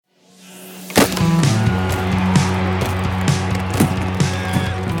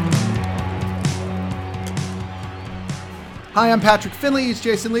Hi, I'm Patrick Finley. He's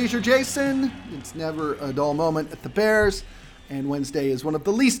Jason Lieser. Jason, it's never a dull moment at the Bears, and Wednesday is one of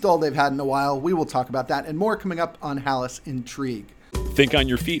the least dull they've had in a while. We will talk about that and more coming up on Hallis Intrigue. Think on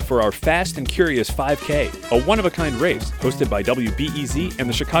your feet for our Fast and Curious 5K, a one-of-a-kind race hosted by WBEZ and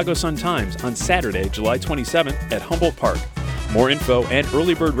the Chicago Sun-Times on Saturday, July 27th at Humboldt Park. More info and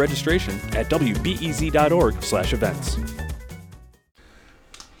early bird registration at wbez.org/events.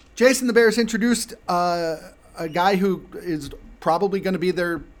 Jason, the Bears introduced a guy who is probably going to be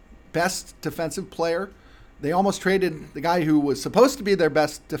their best defensive player. They almost traded the guy who was supposed to be their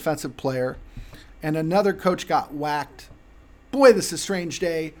best defensive player, and another coach got whacked. Boy, this is a strange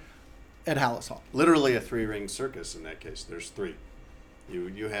day at Hallis Hall. Literally a three-ring circus in that case. There's three.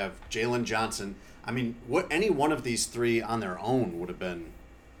 You have Jaylon Johnson. I mean, any one of these three on their own would have been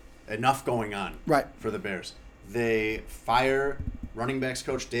enough going on for the Bears. They fire running backs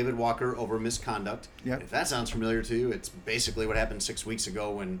coach David Walker over misconduct. Yep. If that sounds familiar to you, it's basically what happened 6 weeks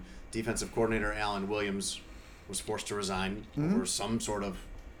ago when defensive coordinator Alan Williams was forced to resign over some sort of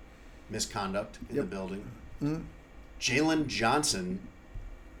misconduct in the building. Mm-hmm. Jaylon Johnson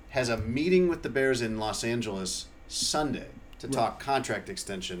has a meeting with the Bears in Los Angeles Sunday to talk contract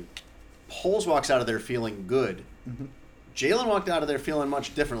extension. Poles walks out of there feeling good. Mm-hmm. Jaylon walked out of there feeling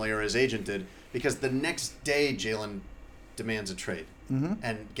much differently, or his agent did, because the next day Jaylon demands a trade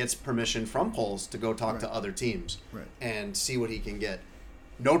and gets permission from Poles to go talk to other teams and see what he can get.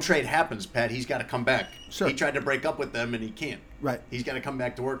 No trade happens, Pat. He's got to come back. Sure. He tried to break up with them, and he can't. Right. He's got to come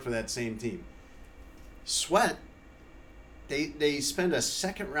back to work for that same team. Sweat, they spend a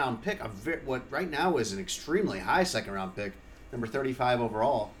second-round pick, what right now is an extremely high second-round pick, number 35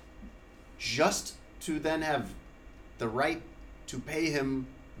 overall, just to then have the right to pay him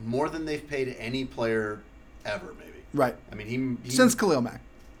more than they've paid any player ever, maybe. Right. I mean, he since Khalil Mack.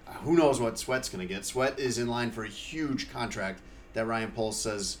 Who knows what Sweat's going to get. Sweat is in line for a huge contract that Ryan Poles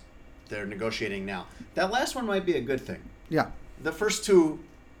says they're negotiating now. That last one might be a good thing. Yeah. The first two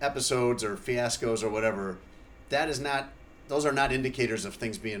episodes or fiascos or whatever, those are not indicators of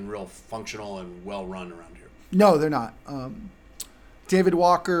things being real functional and well run around here. No, they're not. David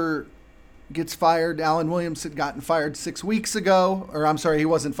Walker gets fired. Alan Williams had gotten fired 6 weeks ago. Or I'm sorry, he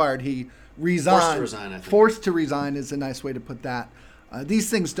wasn't fired. He resigned. Forced to resign, I think. Forced to resign is a nice way to put that. These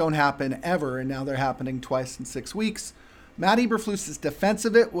things don't happen ever, and now they're happening twice in 6 weeks. Matt Eberflus's defense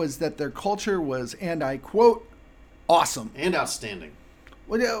of it was that their culture was, and I quote, awesome. And outstanding.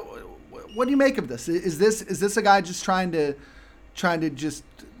 What do you make of this? Is this a guy just trying to just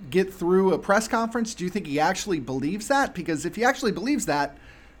get through a press conference? Do you think he actually believes that? Because if he actually believes that,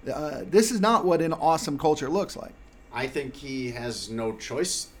 this is not what an awesome culture looks like. I think he has no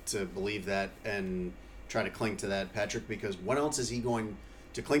choice to believe that and try to cling to that, Patrick, because what else is he going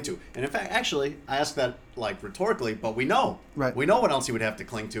to cling to? And in fact, actually, I asked that rhetorically, but we know. Right. We know what else he would have to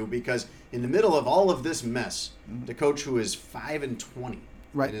cling to, because in the middle of all of this mess, the coach who is 5-20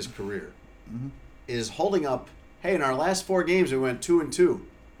 in his career is holding up, hey, in our last 4 games we went 2-2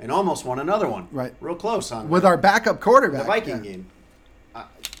 and almost won another one. Right. Real close on with our backup quarterback. The Viking game.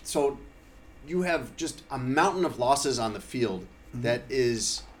 So you have just a mountain of losses on the field that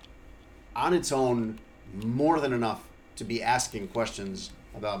is on its own more than enough to be asking questions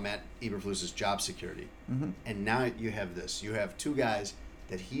about Matt Eberflus's job security. And now you have this. You have 2 guys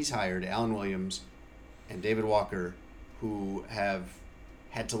that he's hired, Alan Williams and David Walker, who have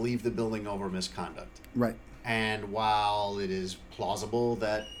had to leave the building over misconduct. Right. And while it is plausible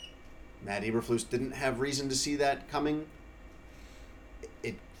that Matt Eberflus didn't have reason to see that coming,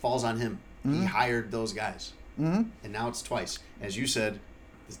 it falls on him. He hired those guys. And now it's twice. As you said,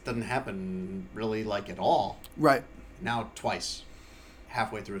 this doesn't happen really at all. Right. Now twice,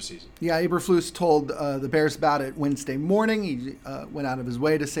 halfway through a season. Yeah, Eberflus told the Bears about it Wednesday morning. He went out of his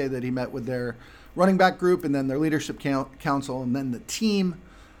way to say that he met with their running back group and then their leadership council and then the team.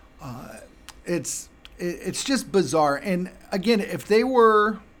 It's just bizarre. And again, if they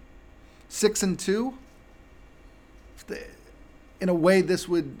were 6-2, in a way this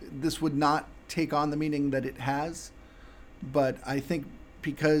would not take on the meaning that it has. But I think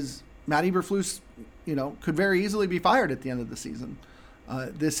because Matt Eberflus, could very easily be fired at the end of the season.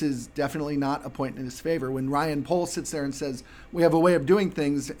 This is definitely not a point in his favor. When Ryan Poles sits there and says, we have a way of doing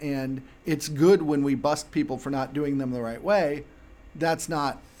things and it's good when we bust people for not doing them the right way,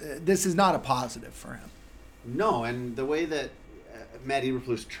 this is not a positive for him. No, and the way that Matt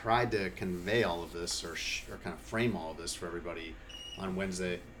Eberflus tried to convey all of this or kind of frame all of this for everybody on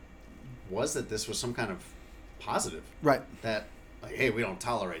Wednesday was that this was some kind of positive. Right. That, hey, we don't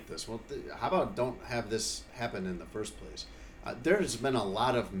tolerate this. Well, how about don't have this happen in the first place? There's been a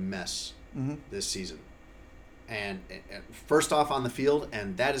lot of mess this season. And first off on the field,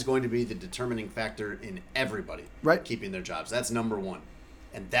 and that is going to be the determining factor in everybody keeping their jobs. That's number one.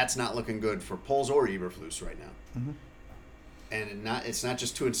 And that's not looking good for Poles or Eberflus right now. Mm-hmm. And it's not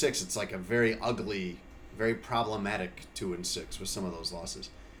just 2-6. It's like a very ugly, very problematic 2-6 with some of those losses.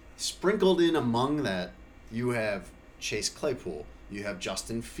 Sprinkled in among that, you have Chase Claypool. You have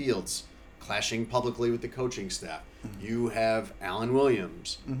Justin Fields clashing publicly with the coaching staff. Mm-hmm. You have Alan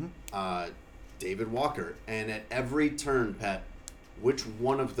Williams, David Walker. And at every turn, Pat, which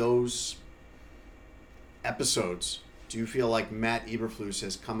one of those episodes do you feel like Matt Eberflus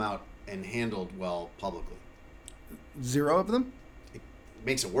has come out and handled well publicly? 0 of them. It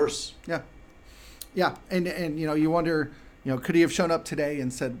makes it worse. Yeah. Yeah. And you wonder, could he have shown up today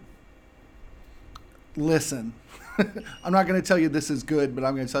and said, listen, I'm not going to tell you this is good, but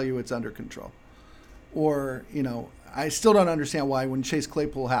I'm going to tell you it's under control. Or, I still don't understand why when Chase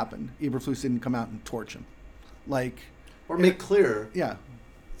Claypool happened, Eberflus didn't come out and torch him. Or make clear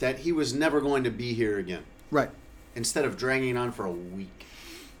that he was never going to be here again. Right. Instead of dragging it on for a week.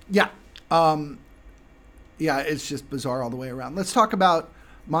 Yeah. It's just bizarre all the way around. Let's talk about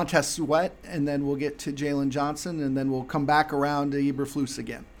Montez Sweat, and then we'll get to Jaylon Johnson, and then we'll come back around to Eberflus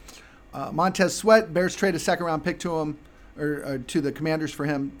again. Montez Sweat, Bears trade a second-round pick to him, or to the Commanders for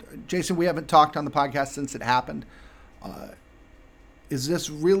him. Jason, we haven't talked on the podcast since it happened. Is this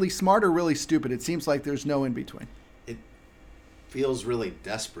really smart or really stupid? It seems like there's no in-between. It feels really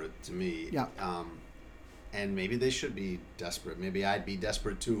desperate to me. Yeah. And maybe they should be desperate. Maybe I'd be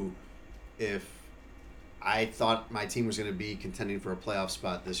desperate too if I thought my team was going to be contending for a playoff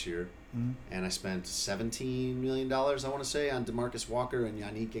spot this year. Mm-hmm. And I spent $17 million, I want to say, on DeMarcus Walker and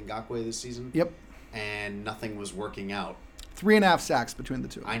Yannick Ngakoue this season. Yep. And nothing was working out. 3.5 sacks between the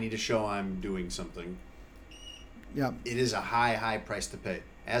two. I need to show I'm doing something. Yeah. It is a high, high price to pay.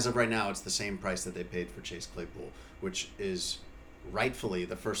 As of right now, it's the same price that they paid for Chase Claypool, which is rightfully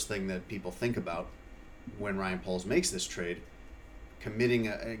the first thing that people think about when Ryan Poles makes this trade,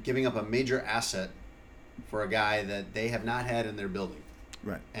 giving up a major asset for a guy that they have not had in their building.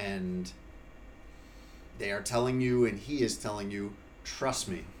 Right. And they are telling you, and he is telling you, trust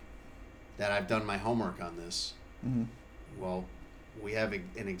me, that I've done my homework on this. Mm-hmm. Well, we have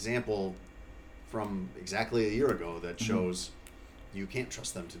an example from exactly a year ago that shows you can't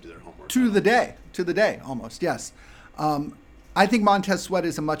trust them to do their homework. To the day, almost, yes. I think Montez Sweat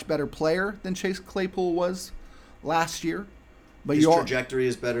is a much better player than Chase Claypool was last year. But his trajectory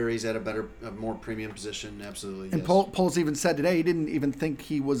is better. He's at a more premium position, absolutely. And yes. Poles even said today he didn't even think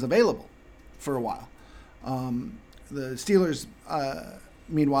he was available for a while. The Steelers,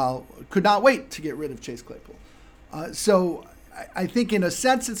 meanwhile, could not wait to get rid of Chase Claypool. So I think in a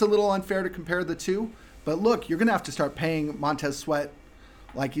sense it's a little unfair to compare the two. But look, you're going to have to start paying Montez Sweat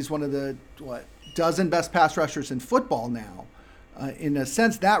like he's one of the, dozen best pass rushers in football now. In a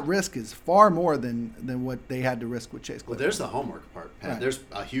sense, that risk is far more than what they had to risk with Chase Claypool. Well, there's the homework part, Pat. Right. There's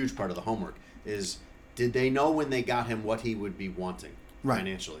a huge part of the homework is, did they know when they got him what he would be wanting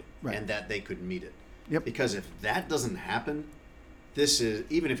financially, and that they could meet it? Yep. Because if that doesn't happen, this is,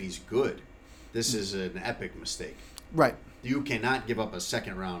 even if he's good, this is an epic mistake. Right. You cannot give up a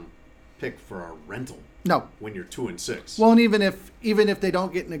second-round pick for a rental. No. When you're 2-6. Well, and even if they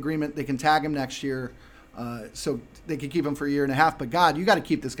don't get an agreement, they can tag him next year. So they could keep him for a year and a half. But, God, you got to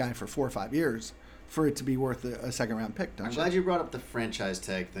keep this guy for 4 or 5 years for it to be worth a second-round pick, don't you? I'm glad you brought up the franchise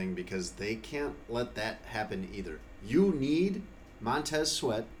tag thing because they can't let that happen either. You need Montez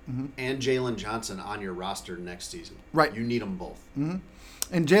Sweat and Jaylon Johnson on your roster next season. Right. You need them both. Mm-hmm.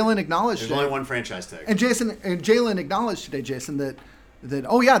 And Jaylon acknowledged There's only one franchise tag. And Jaylon acknowledged today, Jason, that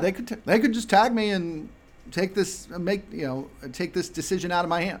they could just tag me and take this decision out of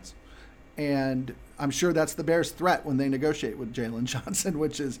my hands. And I'm sure that's the Bears' threat when they negotiate with Jaylon Johnson,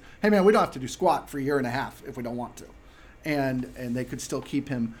 which is, hey man, we don't have to do squat for a year and a half if we don't want to. And they could still keep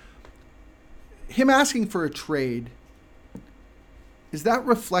him. Him asking for a trade, is that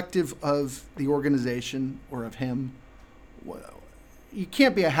reflective of the organization or of him? You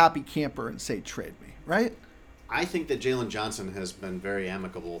can't be a happy camper and say trade me, right? I think that Jaylon Johnson has been very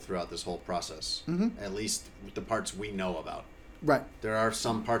amicable throughout this whole process, at least with the parts we know about. Right. There are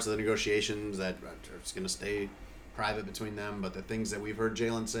some parts of the negotiations that are just going to stay private between them, but the things that we've heard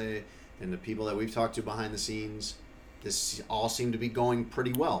Jaylon say and the people that we've talked to behind the scenes, this all seemed to be going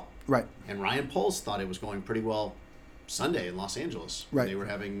pretty well. Right. And Ryan Poles thought it was going pretty well Sunday in Los Angeles. Right. They were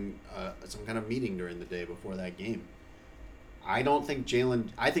having some kind of meeting during the day before that game. I think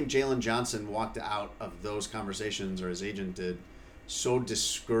Jaylon Johnson walked out of those conversations, or his agent did, so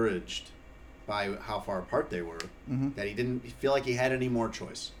discouraged by how far apart they were that he didn't feel like he had any more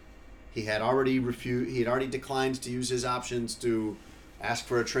choice. He had already declined to use his options to ask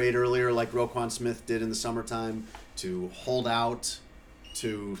for a trade earlier, like Roquan Smith did in the summertime, to hold out,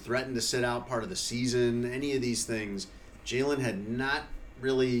 to threaten to sit out part of the season. Any of these things, Jaylon had not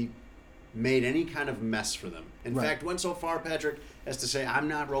really made any kind of mess for them. In fact, went so far, Patrick, as to say, "I'm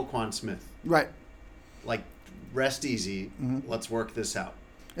not Roquan Smith." Right. Like, rest easy. Mm-hmm. Let's work this out.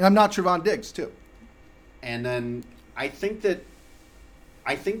 And I'm not Trevon Diggs, too. And then I think that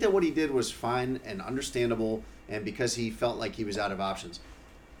what he did was fine and understandable, and because he felt like he was out of options.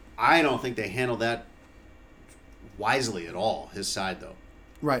 I don't think they handled that wisely at all, his side, though.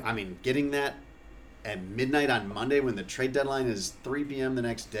 Right. I mean, getting that at midnight on Monday when the trade deadline is 3 p.m. the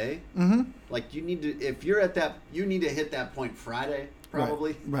next day. Mm-hmm. Like, you need to, if you're at that, you need to hit that point Friday,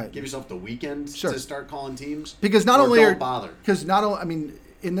 probably. Right. Give yourself the weekend to start calling teams. Because don't bother. Because not only, I mean,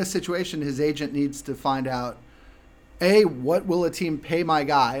 in this situation, his agent needs to find out, A, what will a team pay my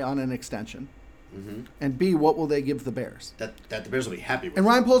guy on an extension? Mm-hmm. And B, what will they give the Bears? That the Bears will be happy with. And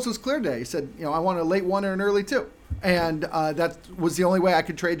Ryan Poles was clear today. He said, I want a late one or an early two. And that was the only way I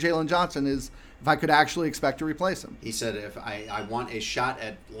could trade Jaylon Johnson is if I could actually expect to replace him. He said, if I want a shot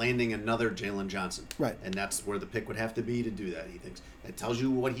at landing another Jaylon Johnson. Right. And that's where the pick would have to be to do that, he thinks. It tells you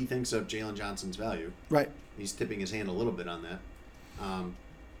what he thinks of Jaylon Johnson's value. Right. He's tipping his hand a little bit on that.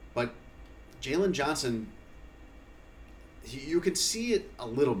 But Jaylon Johnson, you could see it a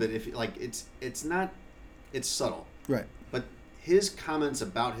little bit. If it's subtle. Right. But his comments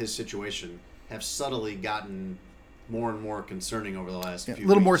about his situation have subtly gotten more and more concerning over the last few weeks. A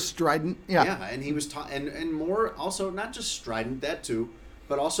little more strident. Yeah. Yeah, and he was and more also not just strident, that too,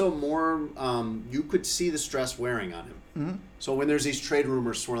 but also more. You could see the stress wearing on him. Mm-hmm. So when there's these trade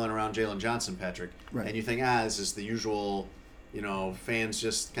rumors swirling around Jaylon Johnson, Patrick, and you think, this is the usual, fans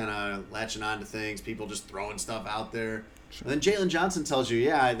just kind of latching on to things, people just throwing stuff out there. Sure. And then Jaylon Johnson tells you,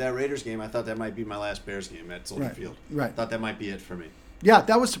 that Raiders game, I thought that might be my last Bears game at Soldier Field. Right. Thought that might be it for me. Yeah,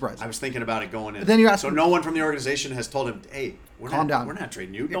 that was surprising. I was thinking about it going in. But then you're asking, so no one from the organization has told him, hey, calm down. We're not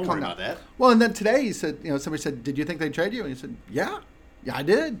trading you. Don't worry about that. Well, and then today he said, somebody said, did you think they'd trade you? And he said, yeah, I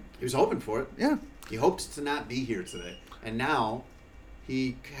did. He was hoping for it. Yeah. He hoped to not be here today. And now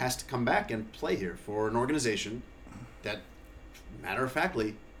he has to come back and play here for an organization that, matter of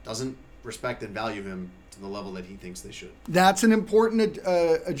factly, doesn't respect and value him to the level that he thinks they should. That's an important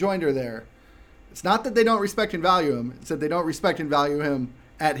adjoinder there. It's not that they don't respect and value him. It's that they don't respect and value him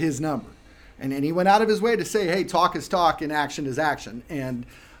at his number. And he went out of his way to say, hey, talk is talk and action is action. And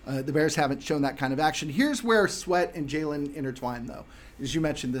the Bears haven't shown that kind of action. Here's where Sweat and Jaylon intertwine, though. As you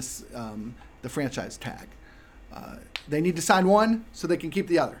mentioned, this the franchise tag. They need to sign one so they can keep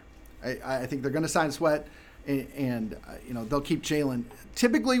the other. I think they're going to sign Sweat, and they'll keep Jaylon.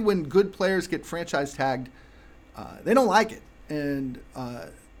 Typically, when good players get franchise tagged, they don't like it. And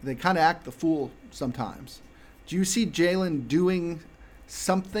they kind of act the fool sometimes. Do you see Jaylon doing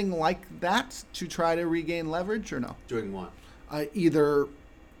something like that to try to regain leverage or no? Doing what? Either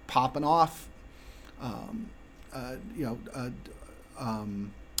popping off,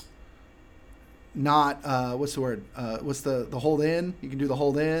 not what's the word? What's the hold in? You can do the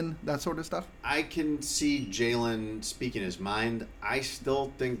hold in, that sort of stuff. I can see Jaylon speaking his mind. I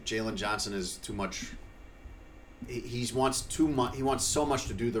still think Jaylon Johnson is too much. He wants too much. He wants so much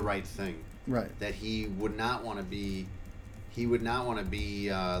to do the right thing. Right. That he would not want to be. He would not want to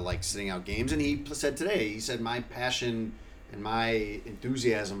be like sitting out games. And he said today, he said, my passion and my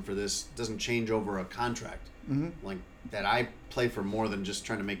enthusiasm for this doesn't change over a contract. Mm-hmm. Like that, I play for more than just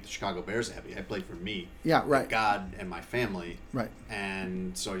trying to make the Chicago Bears happy. I play for me. Yeah, right. God and my family. Right.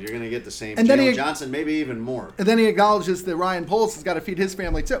 And so you're going to get the same. And Jaylon Johnson, maybe even more. And then he acknowledges that Ryan Poles has got to feed his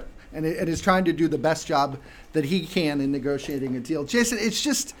family too, and is trying to do the best job that he can in negotiating a deal. Jason, it's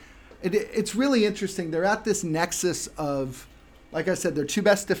just. It's really interesting. They're at this nexus of, like I said, their two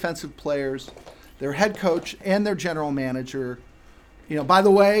best defensive players, their head coach and their general manager. By the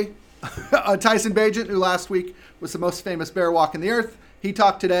way, Tyson Bagent, who last week was the most famous bear walk in the earth, he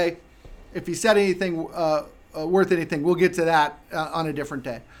talked today. If he said anything worth anything, we'll get to that on a different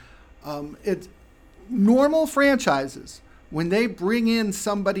day. It's normal franchises, when they bring in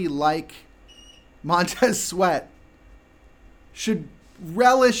somebody like Montez Sweat, should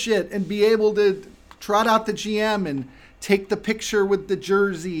relish it and be able to trot out the GM and take the picture with the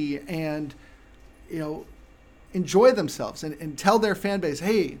jersey and, enjoy themselves and tell their fan base,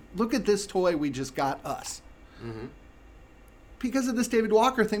 hey, look at this toy we just got us. Mm-hmm. Because of this David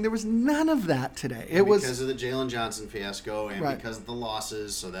Walker thing, there was none of that today. Because of the Jaylon Johnson fiasco and because of the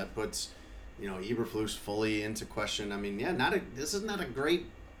losses, so that puts, Eberflus fully into question. I mean, this is not a great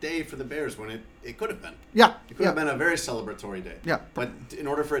day for the Bears when it could have been. Yeah. It could have been a very celebratory day. Yeah. But in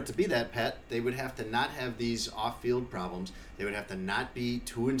order for it to be that, Pat, they would have to not have these off-field problems. They would have to not be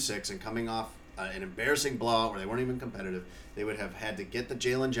 2-6 and coming off an embarrassing blowout where they weren't even competitive. They would have had to get the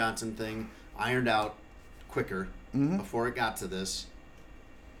Jaylon Johnson thing ironed out quicker before it got to this.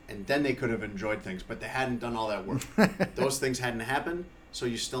 And then they could have enjoyed things, but they hadn't done all that work. Those things hadn't happened, so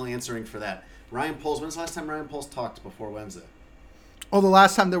you're still answering for that. Ryan Poles, when's the last time Ryan Poles talked before Wednesday? Oh, the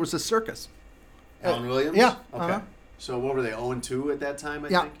last time there was a circus. Alan Williams? Yeah. Okay. So what were they, 0-2 at that time, I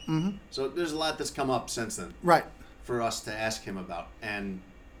think? Mm-hmm. So there's a lot that's come up since then. Right. For us to ask him about. And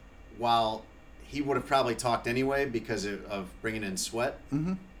while he would have probably talked anyway because of bringing in Sweat,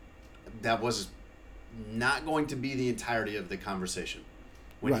 that was not going to be the entirety of the conversation.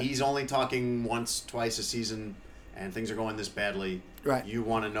 When he's only talking once, twice a season, and things are going this badly, you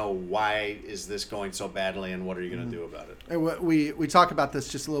want to know why is this going so badly, and what are you going to do about it? And we talk about this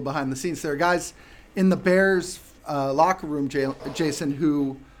just a little behind the scenes. There are guys in the Bears locker room, Jason,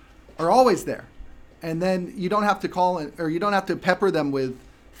 who are always there, and then you don't have to or you don't have to pepper them with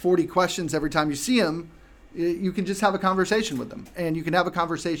 40 questions every time you see them. You can just have a conversation with them, and you can have a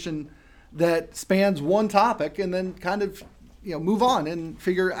conversation that spans one topic, and then kind of move on and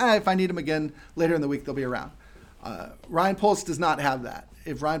figure, if I need them again later in the week, they'll be around. Ryan Poles does not have that.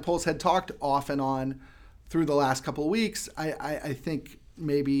 If Ryan Poles had talked off and on through the last couple of weeks, I think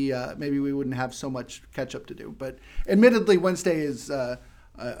maybe we wouldn't have so much catch up to do. But admittedly, Wednesday is a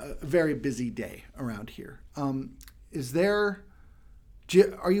very busy day around here. Are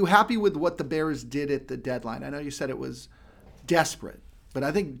you happy with what the Bears did at the deadline? I know you said it was desperate, but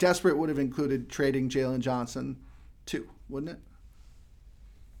I think desperate would have included trading Jaylon Johnson too, wouldn't it?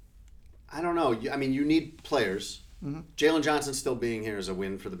 I don't know. I mean, you need players. Jaylon Johnson still being here is a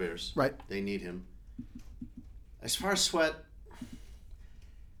win for the Bears. Right. They need him. As far as Sweat,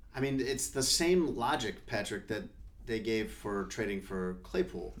 I mean, it's the same logic, Patrick, that they gave for trading for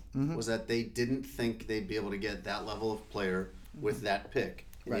Claypool, was that they didn't think they'd be able to get that level of player with that pick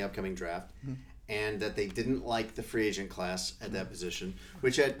in the upcoming draft, and that they didn't like the free agent class at that position,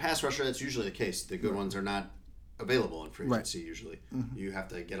 which at pass rusher, that's usually the case. The good ones are not available in free agency usually. You have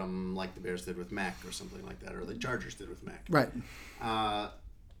to get them like the Bears did with Mack or something like that, or the Chargers did with Mack. Right.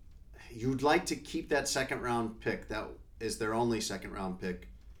 You'd like to keep that second-round pick. That is their only second-round pick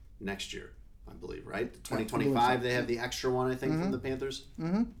next year, I believe, right? 2025, they have the extra one, I think, from the Panthers.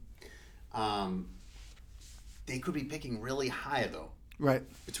 They could be picking really high, though. Right.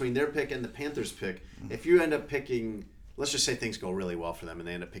 Between their pick and the Panthers' pick, if you end up picking... Let's just say things go really well for them and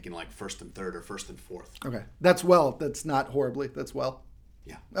they end up picking like first and third or first and fourth. Okay. That's well. That's not horribly. That's well.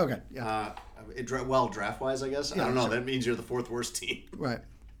 Yeah. Okay. Yeah. Draft-wise, I guess. I don't know. Sure. That means you're the fourth worst team. Right.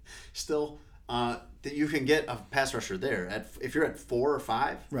 Still, that you can get a pass rusher there. If you're at 4 or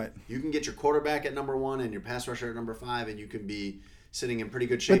 5, right, you can get your quarterback at number 1 and your pass rusher at number 5, and you can be sitting in pretty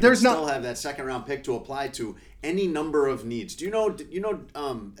good shape. But there's still have that second-round pick to apply to any number of needs. Do you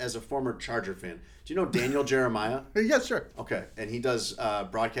know, as a former Charger fan, do you know Daniel Jeremiah? Yes, sure. Okay, and he does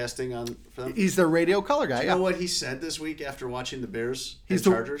broadcasting for them? He's the radio color guy, Do you know what he said this week after watching the Bears and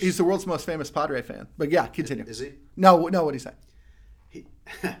Chargers? He's the world's most famous Padre fan. But yeah, continue. Is he? No, what did he say?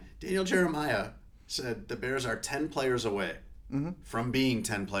 Daniel Jeremiah said the Bears are 10 players away from being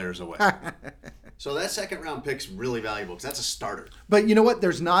 10 players away. So that second-round pick's really valuable because that's a starter. But you know what?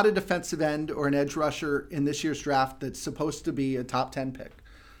 There's not a defensive end or an edge rusher in this year's draft that's supposed to be a top 10 pick.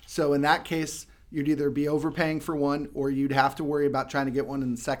 So in that case, you'd either be overpaying for one or you'd have to worry about trying to get one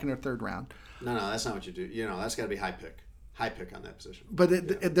in the second or third round. No, that's not what you do. That's got to be high pick on that position.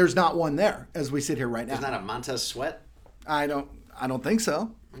 But there's not one there as we sit here right now. There's not a Montez Sweat? I don't think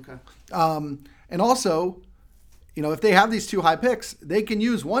so. Okay. And also, if they have these 2 high picks, they can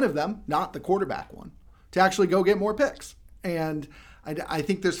use one of them, not the quarterback one, to actually go get more picks. And I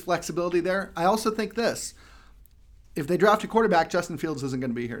think there's flexibility there. I also think this. If they draft a quarterback, Justin Fields isn't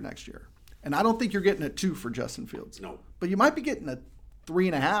going to be here next year. And I don't think you're getting a 2 for Justin Fields. No. But you might be getting a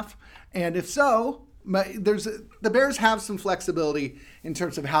 3.5. And if so, the Bears have some flexibility in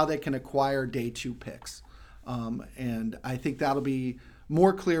terms of how they can acquire day 2 picks. And I think that'll be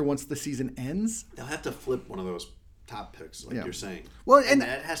more clear once the season ends. They'll have to flip one of those top picks, like you're saying. Well, and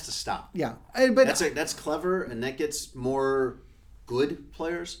that has to stop. Yeah, but that's clever, and that gets more good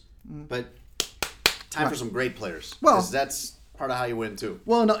players. But time for some great players. Well, because that's part of how you win too.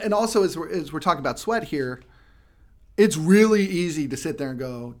 Well, and also as we're talking about Sweat here, it's really easy to sit there and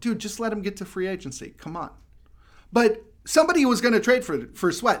go, dude, just let him get to free agency. Come on. But somebody was going to trade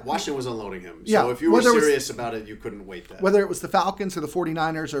for Sweat. Washington was unloading him. So if you were serious about it, you couldn't wait that. Whether it was the Falcons or the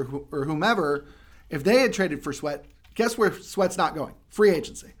 49ers or whomever, if they had traded for Sweat, Guess where Sweat's not going? Free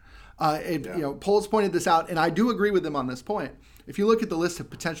agency. Poles pointed this out, and I do agree with him on this point. If you look at the list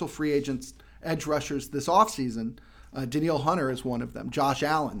of potential free agents, edge rushers this offseason, Danielle Hunter is one of them. Josh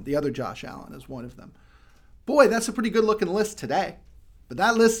Allen, the other Josh Allen, is one of them. Boy, that's a pretty good-looking list today. But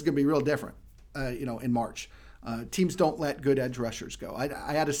that list is going to be real different, in March. Teams don't let good edge rushers go.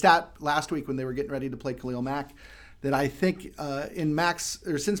 I had a stat last week when they were getting ready to play Khalil Mack that I think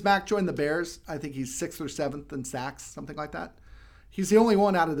since Mack joined the Bears, I think he's 6th or 7th in sacks, something like that. He's the only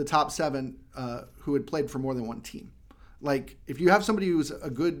one out of the top 7 who had played for more than one team. Like, if you have somebody who's a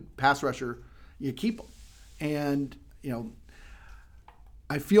good pass rusher, you keep them. And,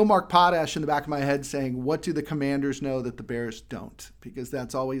 I feel Mark Potash in the back of my head saying, what do the Commanders know that the Bears don't? Because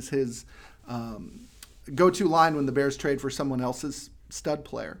that's always his go-to line when the Bears trade for someone else's stud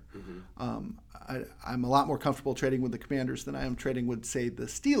player. Mm-hmm. I'm a lot more comfortable trading with the Commanders than I am trading with, say, the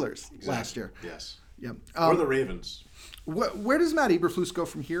Steelers last year. Yes. Yeah. Or the Ravens. Where does Matt Eberflus go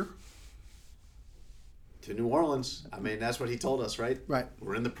from here? To New Orleans. I mean, that's what he told us, right? Right.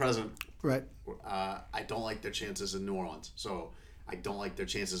 We're in the present. Right. I don't like their chances in New Orleans. So I don't like their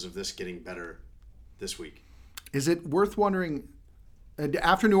chances of this getting better this week. Is it worth wondering,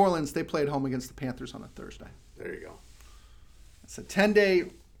 after New Orleans, they played home against the Panthers on a Thursday. There you go. It's a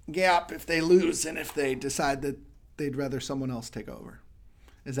 10-day gap if they lose and if they decide that they'd rather someone else take over.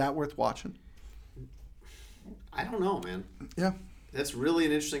 Is that worth watching? I don't know, man. Yeah. That's really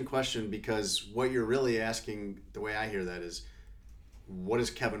an interesting question because what you're really asking, the way I hear that is, what does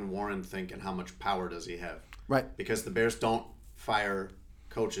Kevin Warren think and how much power does he have? Right. Because the Bears don't fire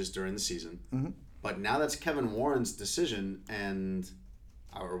coaches during the season. Mm-hmm. But now that's Kevin Warren's decision,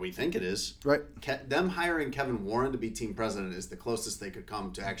 or we think it is. Right. Them hiring Kevin Warren to be team president is the closest they could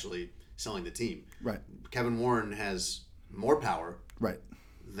come to actually selling the team. Right. Kevin Warren has more power. Right.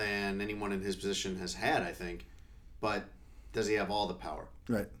 Than anyone in his position has had, I think. But does he have all the power?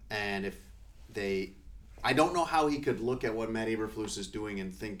 Right. And I don't know how he could look at what Matt Eberflus is doing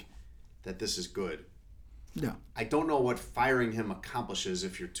and think that this is good. No. I don't know what firing him accomplishes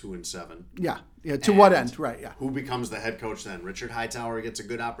if you're 2-7. Yeah. Yeah. To what end? Right. Yeah. Who becomes the head coach then? Richard Hightower gets a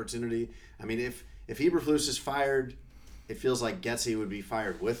good opportunity. I mean, if Eberflus is fired, it feels like Getsy would be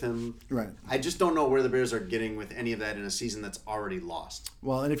fired with him. Right. I just don't know where the Bears are getting with any of that in a season that's already lost.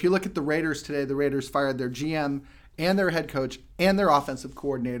 Well, and if you look at the Raiders today, the Raiders fired their GM and their head coach and their offensive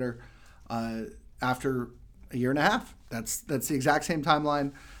coordinator after a year and a half. That's the exact same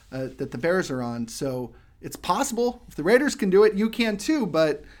timeline that the Bears are on. So it's possible. If the Raiders can do it, you can too.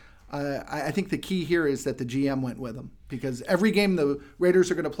 But I think the key here is that the GM went with them. Because every game the Raiders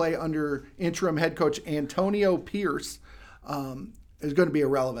are going to play under interim head coach Antonio Pierce is going to be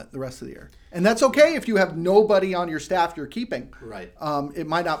irrelevant the rest of the year. And that's okay if you have nobody on your staff you're keeping. Right. It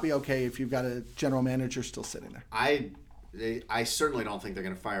might not be okay if you've got a general manager still sitting there. I certainly don't think they're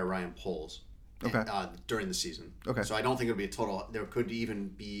going to fire Ryan Poles during the season. Okay. So I don't think it'll be a total. There could even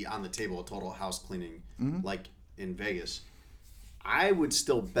be on the table a total house cleaning like in Vegas. I would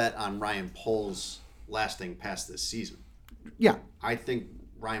still bet on Ryan Poles lasting past this season. Yeah. I think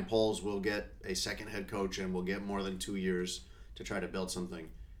Ryan Poles will get a second head coach and will get more than 2 years to try to build something.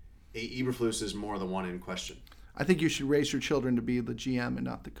 Eberflus is more the one in question. I think you should raise your children to be the GM and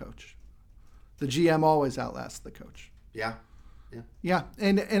not the coach. The GM always outlasts the coach. Yeah. Yeah.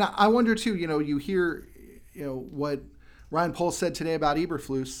 And I wonder too, you hear, what Ryan Poles said today about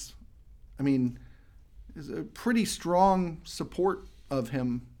Eberflus. I mean, is a pretty strong support of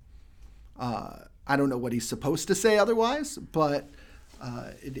him. I don't know what he's supposed to say otherwise, but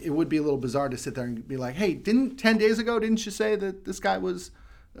it would be a little bizarre to sit there and be like, hey, 10 days ago, didn't you say that this guy was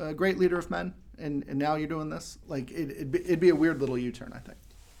a great leader of men, and now you're doing this? Like, it'd be a weird little U-turn, I think.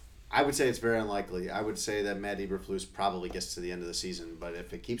 I would say it's very unlikely. I would say that Matt Eberflus probably gets to the end of the season, but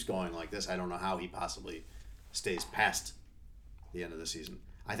if it keeps going like this, I don't know how he possibly stays past the end of the season.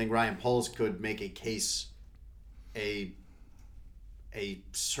 I think Ryan Poles could make a case, a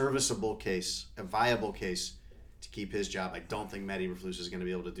serviceable case, a viable case to keep his job. I don't think Matt Eberflus is going to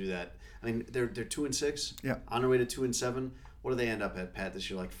be able to do that. I mean, they're 2-6. Yeah. On their way to 2-7. What do they end up at, Pat, this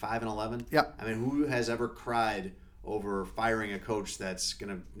year? Like 5-11? Yeah. I mean, who has ever cried over firing a coach that's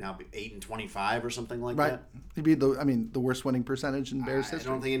going to now be 8-25 or something like that? It'd be the worst winning percentage in Bears history.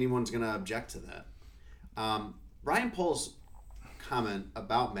 I don't think anyone's going to object to that. Ryan Poles' comment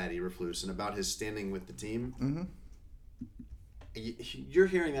about Matt Eberflus and about his standing with the team, you're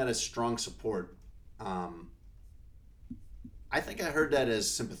hearing that as strong support. I think I heard that as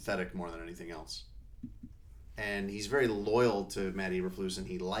sympathetic more than anything else. And he's very loyal to Matt Eberflus, and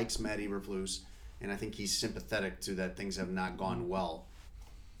he likes Matt Eberflus, and I think he's sympathetic to that things have not gone well.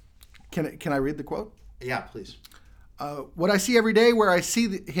 Can I read the quote? Yeah, please. what I see every day, where I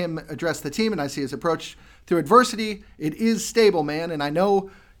see him address the team and I see his approach through adversity, it is stable, man. And I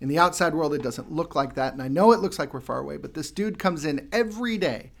know in the outside world it doesn't look like that, and I know it looks like we're far away, but this dude comes in every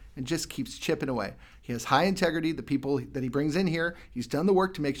day and just keeps chipping away. He has high integrity. The people that he brings in here, he's done the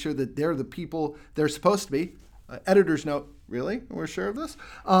work to make sure that they're the people they're supposed to be. Editor's note, really? We're sure of this?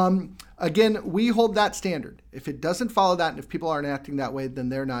 Again, we hold that standard. If it doesn't follow that and if people aren't acting that way, then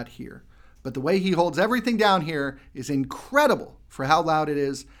they're not here. But the way he holds everything down here is incredible for how loud it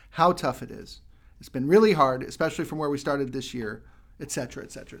is, how tough it is. It's been really hard, especially from where we started this year, et cetera,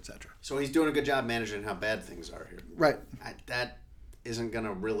 et cetera, et cetera. So he's doing a good job managing how bad things are here. Right. That isn't going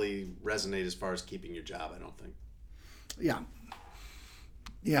to really resonate as far as keeping your job, I don't think. Yeah.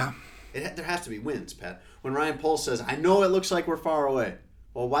 Yeah. There has to be wins, Pat. When Ryan Poles says, I know it looks like we're far away.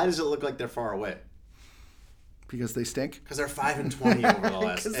 Well, why does it look like they're far away? Because they stink? Because they're 5-20 over the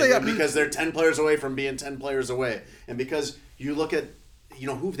last. And because they're 10 players away from being 10 players away. And because you look at,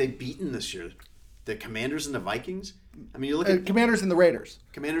 who have they beaten this year? The Commanders and the Vikings? I mean, you look at... Commanders and the Raiders.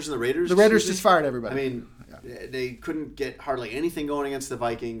 Commanders and the Raiders? The Raiders just fired everybody. I mean, they couldn't get hardly anything going against the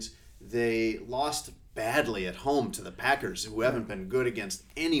Vikings. They lost badly at home to the Packers, who haven't been good against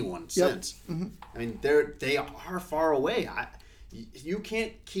anyone since. Mm-hmm. I mean, they are far away. You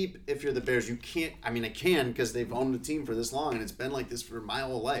can't keep, if you're the Bears, you can't, I mean, I can because they've owned the team for this long and it's been like this for my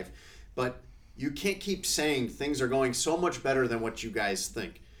whole life. But you can't keep saying things are going so much better than what you guys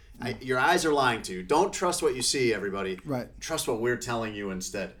think. Your eyes are lying to you. Don't trust what you see, everybody. Right. Trust what we're telling you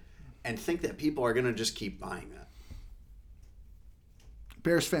instead. And think that people are going to just keep buying that.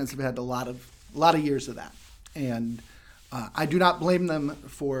 Bears fans have had a lot of years of that. And I do not blame them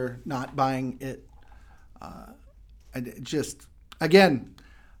for not buying it. Again,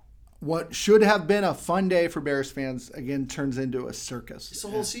 what should have been a fun day for Bears fans, again, turns into a circus. It's the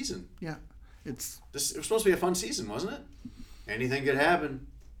whole season. Yeah. It was supposed to be a fun season, wasn't it? Anything could happen.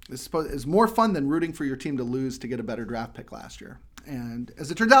 It's more fun than rooting for your team to lose to get a better draft pick last year. And as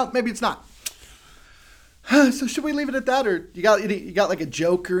it turns out, maybe it's not. So should we leave it at that? Or you got like a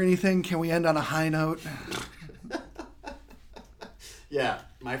joke or anything? Can we end on a high note? Yeah.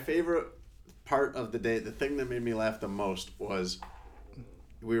 My favorite part of the day, the thing that made me laugh the most was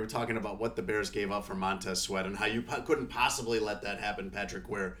we were talking about what the Bears gave up for Montez Sweat and how you couldn't possibly let that happen, Patrick,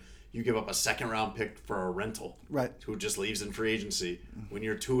 where you give up a second-round pick for a rental, right? Who just leaves in free agency when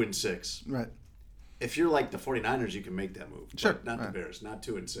you're 2-6, right? If you're like the 49ers, you can make that move, sure. But not the Bears, not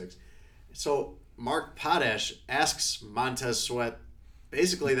 2-6. So Mark Potash asks Montez Sweat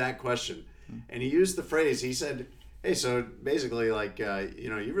basically that question, and he used the phrase. He said, "Hey, so basically, like,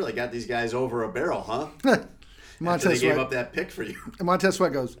 you really got these guys over a barrel, huh?" After they gave up that pick for you. And Montez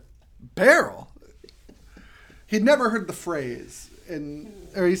Sweat goes, "Barrel?" He'd never heard the phrase.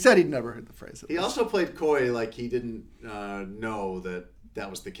 Or he said he'd never heard the phrase. He also played coy, like he didn't know that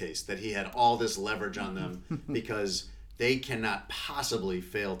was the case, that he had all this leverage on them because they cannot possibly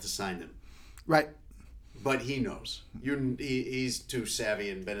fail to sign him. Right. But he knows. He's too savvy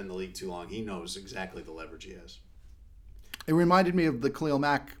and been in the league too long. He knows exactly the leverage he has. It reminded me of the Khalil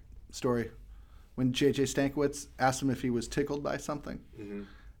Mack story when J.J. Stankiewicz asked him if he was tickled by something. Mm-hmm.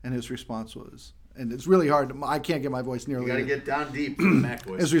 And his response was... And it's really hard. I can't get my voice nearly. You got to get down deep for the Mac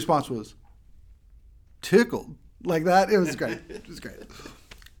voice. His response was, tickled. Like that. It was great. It was great.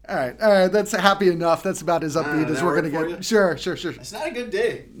 All right. That's happy enough. That's about as upbeat as we're going to get. You? Sure. It's not a good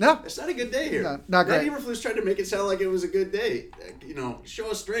day. No. It's not a good day here. No, not great. Matt Eberflus tried to make it sound like it was a good day.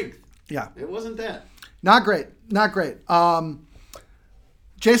 Show us strength. Yeah. It wasn't that. Not great. Not great.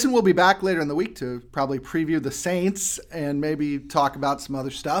 Jason will be back later in the week to probably preview the Saints and maybe talk about some other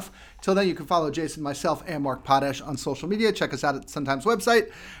stuff. Till then, you can follow Jason, myself, and Mark Potash on social media. Check us out at the Sun-Times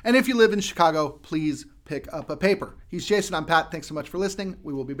website. And if you live in Chicago, please pick up a paper. He's Jason. I'm Pat. Thanks so much for listening.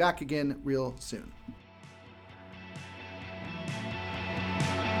 We will be back again real soon.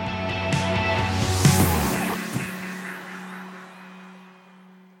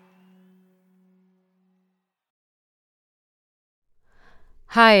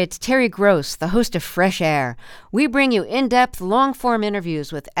 Hi, it's Terry Gross, the host of Fresh Air. We bring you in-depth, long-form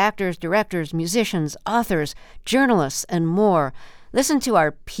interviews with actors, directors, musicians, authors, journalists, and more. Listen to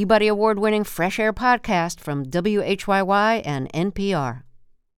our Peabody Award-winning Fresh Air podcast from WHYY and NPR.